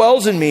good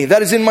dwells in me,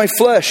 that is in my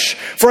flesh.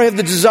 For I have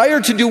the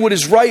desire to do what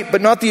is right,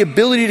 but not the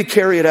ability to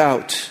carry it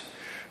out.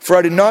 For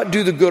I do not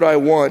do the good I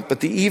want, but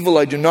the evil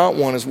I do not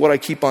want is what I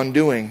keep on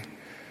doing.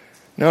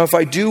 Now if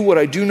I do what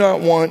I do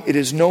not want, it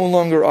is no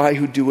longer I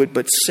who do it,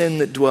 but sin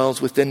that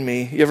dwells within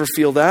me. You ever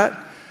feel that?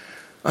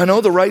 I know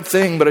the right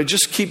thing, but I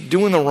just keep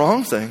doing the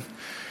wrong thing.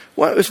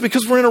 Well, it's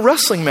because we're in a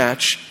wrestling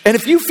match. And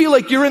if you feel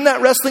like you're in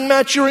that wrestling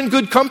match, you're in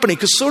good company,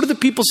 because so do the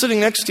people sitting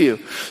next to you.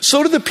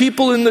 So do the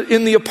people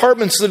in the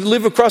apartments that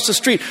live across the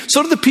street.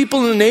 So do the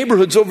people in the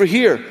neighborhoods over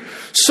here.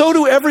 So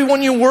do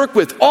everyone you work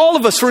with. All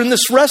of us are in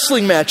this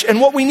wrestling match. And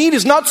what we need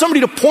is not somebody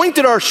to point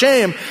at our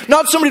shame,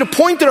 not somebody to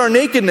point at our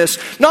nakedness,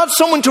 not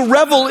someone to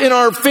revel in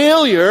our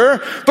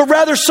failure, but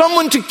rather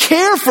someone to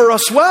care for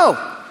us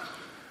well.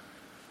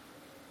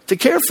 to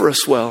care for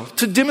us well,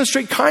 to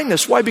demonstrate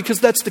kindness. Why? Because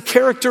that's the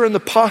character and the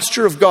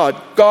posture of God.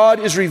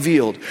 God is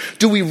revealed.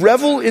 Do we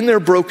revel in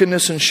their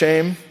brokenness and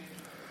shame?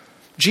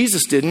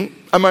 Jesus didn't.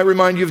 I might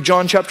remind you of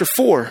John chapter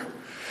 4.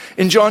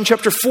 In John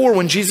chapter 4,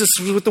 when Jesus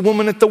was with the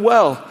woman at the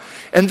well,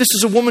 and this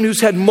is a woman who's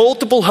had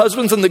multiple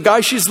husbands, and the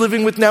guy she's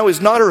living with now is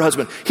not her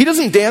husband. He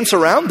doesn't dance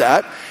around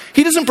that.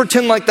 He doesn't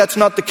pretend like that's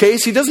not the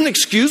case. He doesn't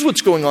excuse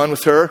what's going on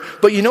with her.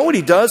 But you know what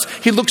he does?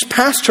 He looks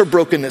past her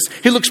brokenness.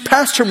 He looks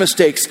past her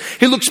mistakes.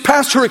 He looks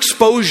past her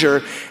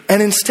exposure.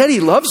 And instead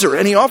he loves her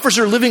and he offers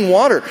her living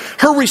water.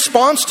 Her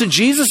response to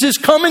Jesus is,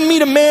 come and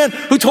meet a man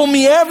who told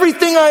me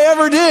everything I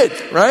ever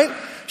did, right?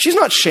 She's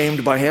not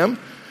shamed by him.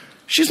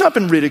 She's not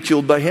been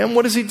ridiculed by him.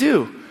 What does he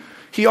do?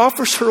 He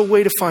offers her a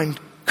way to find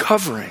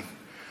covering.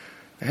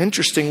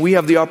 Interesting, we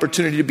have the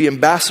opportunity to be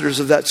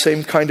ambassadors of that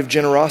same kind of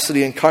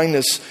generosity and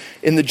kindness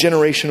in the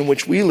generation in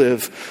which we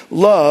live.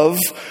 Love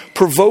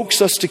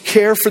provokes us to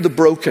care for the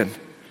broken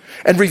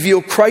and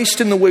reveal Christ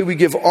in the way we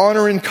give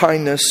honor and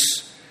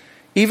kindness,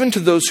 even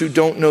to those who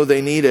don't know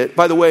they need it.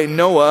 By the way,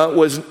 Noah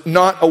was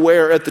not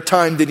aware at the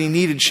time that he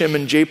needed Shem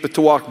and Japheth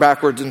to walk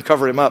backwards and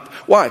cover him up.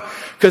 Why?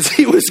 Because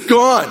he was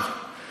gone,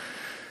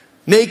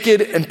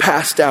 naked and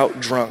passed out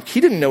drunk.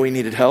 He didn't know he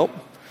needed help.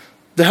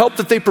 The help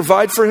that they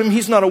provide for him,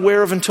 he's not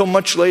aware of until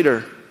much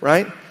later,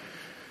 right?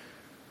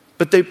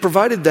 But they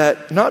provided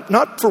that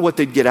not for what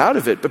they'd get out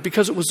of it, but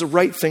because it was the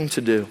right thing to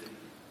do.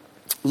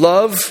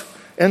 Love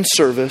and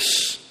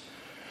service,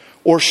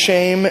 or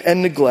shame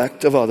and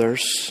neglect of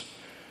others,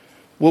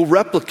 will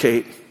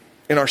replicate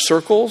in our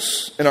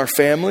circles, in our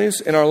families,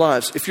 in our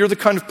lives. If you're the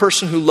kind of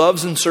person who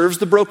loves and serves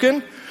the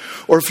broken,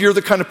 or if you're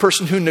the kind of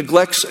person who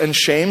neglects and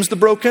shames the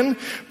broken,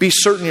 be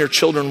certain your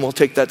children will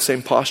take that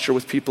same posture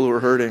with people who are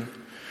hurting.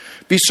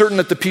 Be certain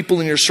that the people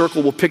in your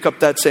circle will pick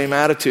up that same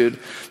attitude,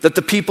 that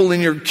the people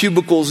in your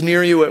cubicles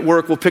near you at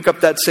work will pick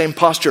up that same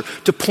posture.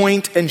 To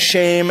point and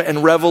shame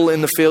and revel in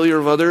the failure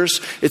of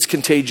others, it's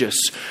contagious.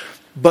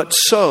 But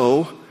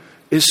so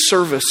is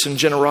service and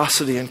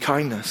generosity and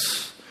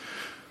kindness.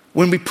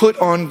 When we put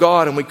on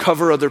God and we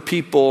cover other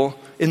people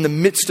in the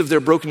midst of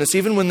their brokenness,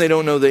 even when they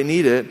don't know they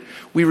need it,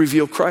 we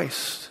reveal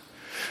Christ.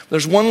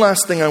 There's one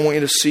last thing I want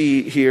you to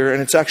see here,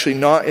 and it's actually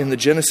not in the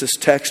Genesis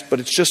text, but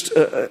it's just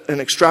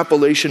an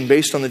extrapolation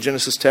based on the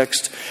Genesis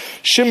text.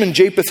 Shem and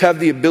Japheth have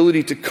the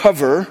ability to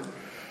cover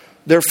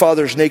their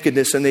father's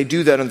nakedness, and they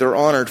do that, and they're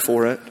honored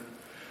for it.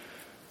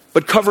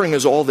 But covering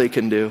is all they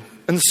can do.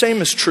 And the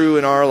same is true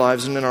in our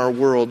lives and in our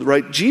world,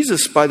 right?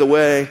 Jesus, by the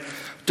way,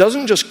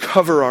 doesn't just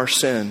cover our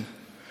sin.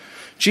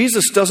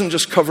 Jesus doesn't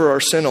just cover our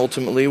sin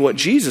ultimately. What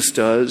Jesus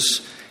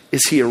does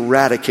is he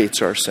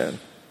eradicates our sin.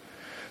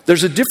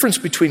 There's a difference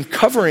between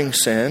covering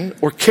sin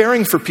or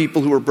caring for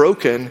people who are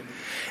broken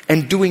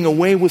and doing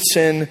away with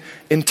sin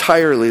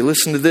entirely.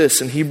 Listen to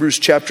this in Hebrews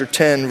chapter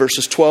 10,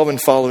 verses 12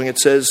 and following. It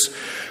says,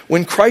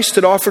 when Christ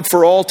had offered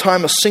for all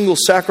time a single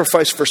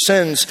sacrifice for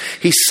sins,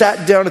 he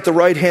sat down at the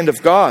right hand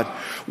of God,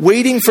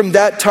 waiting from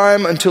that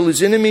time until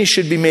his enemies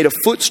should be made a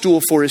footstool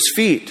for his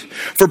feet.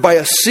 For by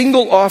a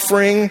single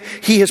offering,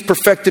 he has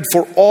perfected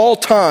for all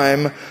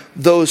time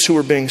those who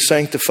are being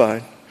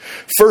sanctified.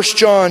 1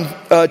 John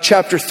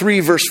chapter 3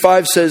 verse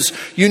 5 says,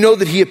 you know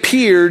that he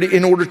appeared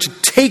in order to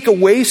take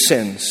away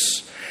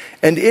sins,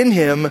 and in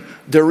him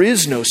there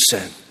is no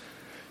sin.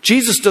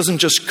 Jesus doesn't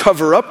just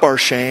cover up our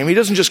shame. He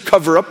doesn't just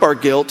cover up our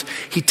guilt.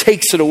 He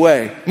takes it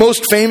away.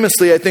 Most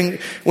famously, I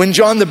think, when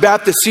John the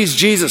Baptist sees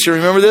Jesus. You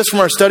remember this from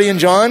our study in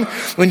John?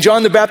 When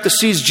John the Baptist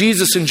sees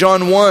Jesus in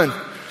John 1,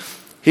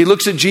 he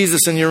looks at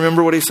Jesus and you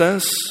remember what he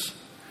says?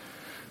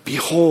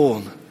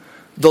 Behold,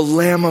 the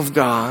Lamb of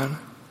God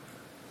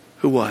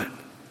who what?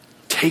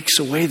 Takes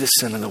away the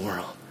sin of the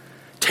world.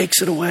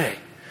 Takes it away.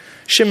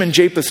 Shem and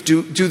Japheth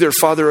do their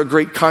father a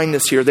great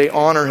kindness here. They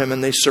honor him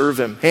and they serve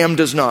him. Ham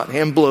does not.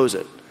 Ham blows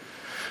it.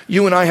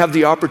 You and I have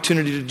the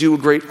opportunity to do a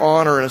great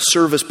honor and a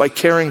service by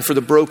caring for the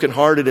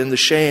brokenhearted and the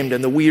shamed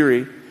and the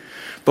weary.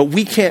 But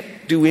we can't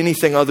do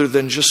anything other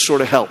than just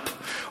sort of help.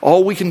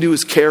 All we can do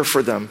is care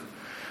for them.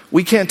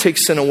 We can't take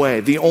sin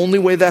away. The only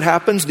way that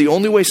happens, the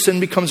only way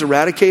sin becomes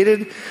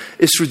eradicated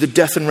is through the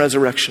death and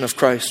resurrection of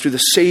Christ, through the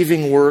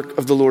saving work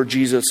of the Lord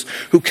Jesus,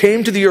 who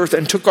came to the earth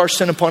and took our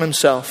sin upon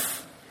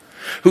himself,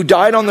 who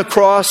died on the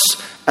cross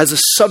as a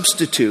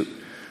substitute,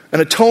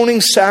 an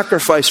atoning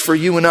sacrifice for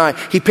you and I.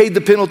 He paid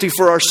the penalty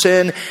for our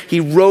sin.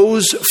 He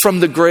rose from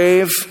the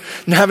grave,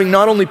 and having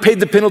not only paid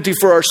the penalty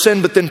for our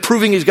sin, but then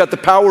proving he's got the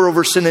power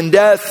over sin and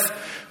death,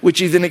 which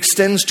he then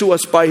extends to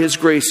us by his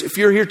grace. If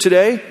you're here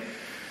today,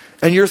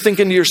 and you're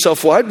thinking to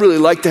yourself, well, I'd really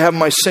like to have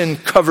my sin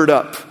covered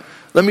up.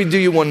 Let me do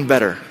you one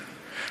better.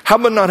 How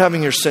about not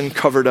having your sin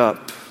covered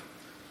up?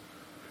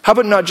 How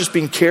about not just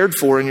being cared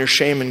for in your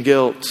shame and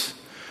guilt,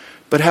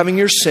 but having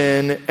your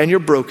sin and your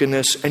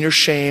brokenness and your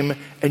shame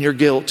and your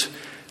guilt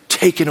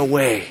taken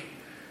away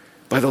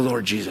by the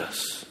Lord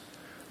Jesus?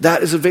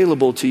 That is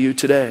available to you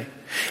today.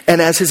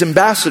 And as his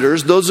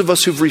ambassadors, those of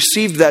us who've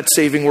received that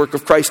saving work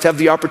of Christ have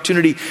the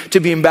opportunity to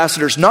be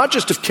ambassadors, not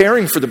just of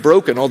caring for the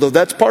broken, although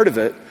that's part of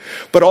it,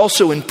 but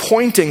also in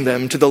pointing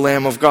them to the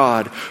Lamb of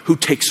God who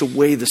takes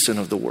away the sin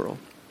of the world.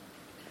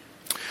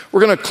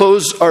 We're going to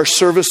close our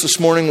service this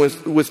morning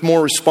with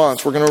more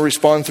response. We're going to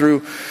respond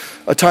through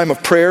a time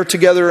of prayer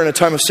together and a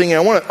time of singing. I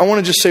want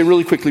to just say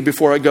really quickly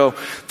before I go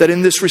that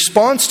in this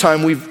response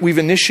time we've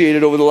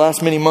initiated over the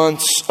last many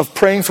months of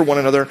praying for one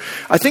another,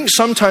 I think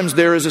sometimes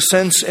there is a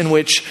sense in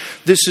which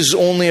this is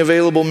only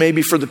available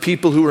maybe for the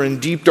people who are in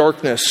deep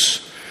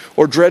darkness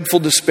or dreadful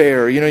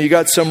despair. You know, you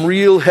got some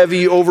real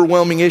heavy,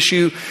 overwhelming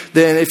issue,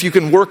 then if you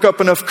can work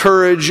up enough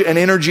courage and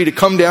energy to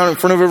come down in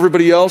front of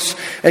everybody else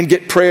and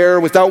get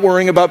prayer without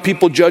worrying about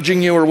people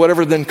judging you or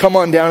whatever, then come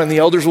on down and the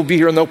elders will be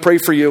here and they'll pray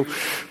for you.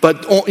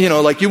 But, you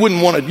know, like you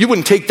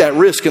wouldn't take that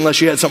risk unless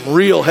you had something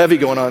real heavy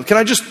going on. Can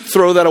I just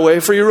throw that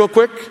away for you real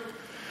quick?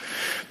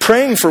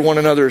 Praying for one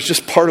another is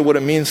just part of what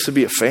it means to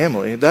be a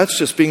family. That's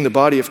just being the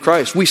body of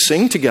Christ. We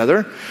sing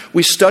together.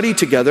 We study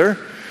together.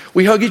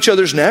 We hug each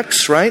other's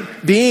necks, right?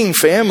 Being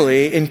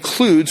family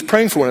includes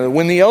praying for one another.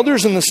 When the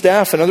elders and the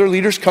staff and other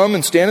leaders come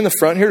and stand in the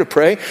front here to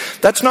pray,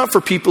 that's not for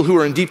people who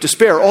are in deep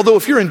despair. Although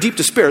if you're in deep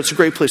despair, it's a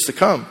great place to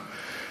come.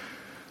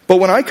 But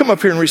when I come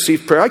up here and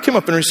receive prayer, I came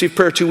up and received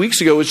prayer 2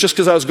 weeks ago. It was just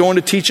because I was going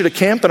to teach at a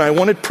camp and I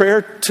wanted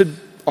prayer to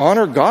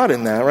honor God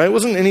in that, right? It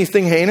wasn't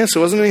anything heinous. It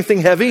wasn't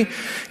anything heavy.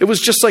 It was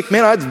just like,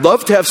 man, I'd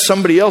love to have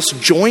somebody else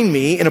join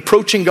me in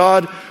approaching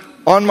God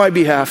on my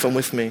behalf and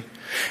with me.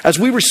 As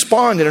we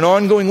respond in an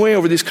ongoing way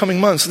over these coming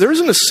months, there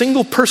isn't a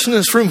single person in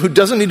this room who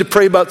doesn't need to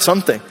pray about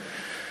something.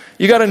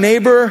 You got a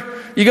neighbor,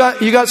 you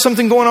got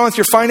something going on with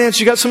your finance,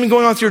 you got something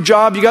going on with your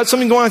job, you got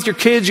something going on with your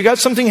kids, you got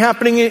something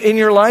happening in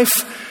your life.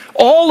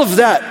 All of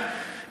that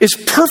is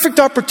perfect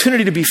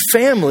opportunity to be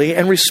family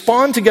and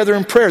respond together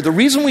in prayer. The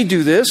reason we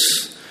do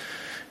this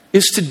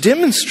is to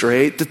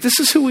demonstrate that this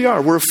is who we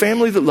are. We're a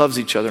family that loves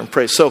each other and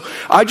prays. So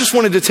I just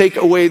wanted to take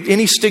away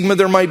any stigma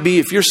there might be.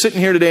 If you're sitting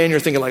here today and you're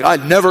thinking like,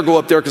 I'd never go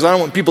up there because I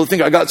don't want people to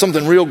think I got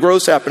something real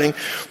gross happening.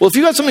 Well, if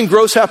you got something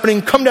gross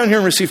happening, come down here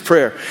and receive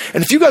prayer.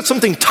 And if you got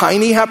something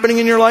tiny happening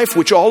in your life,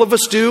 which all of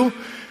us do,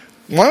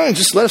 why don't you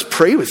just let us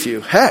pray with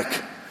you?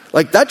 Heck,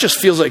 like that just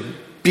feels like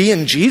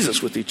being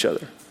Jesus with each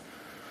other.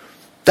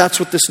 That's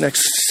what this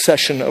next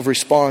session of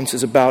response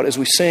is about as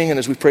we sing and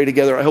as we pray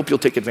together. I hope you'll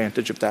take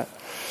advantage of that.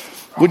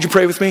 Would you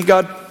pray with me?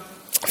 God,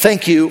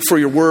 thank you for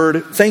your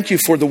word. Thank you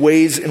for the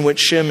ways in which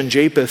Shem and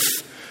Japheth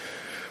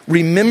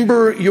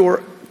remember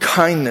your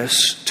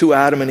kindness to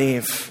Adam and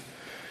Eve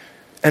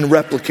and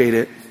replicate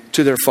it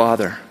to their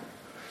father.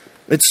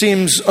 It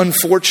seems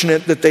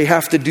unfortunate that they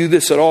have to do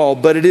this at all,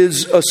 but it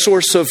is a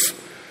source of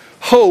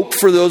hope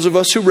for those of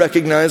us who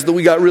recognize that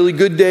we got really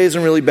good days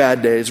and really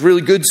bad days,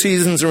 really good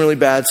seasons and really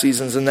bad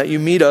seasons, and that you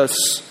meet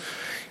us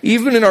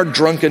even in our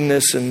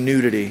drunkenness and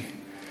nudity,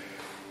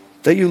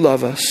 that you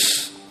love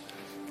us.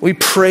 We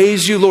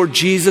praise you, Lord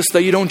Jesus,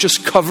 that you don't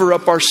just cover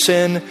up our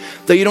sin,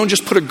 that you don't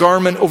just put a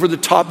garment over the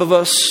top of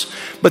us,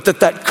 but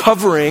that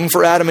covering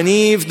for Adam and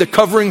Eve, the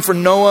covering for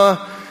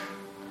Noah,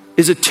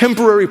 is a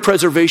temporary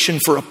preservation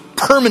for a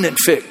permanent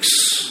fix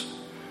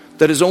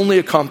that is only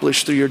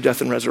accomplished through your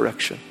death and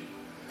resurrection.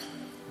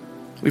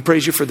 We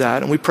praise you for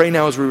that, and we pray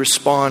now as we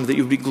respond that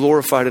you would be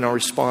glorified in our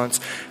response.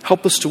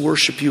 Help us to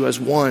worship you as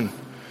one,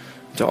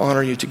 to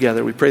honor you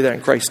together. We pray that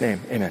in Christ's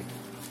name. Amen.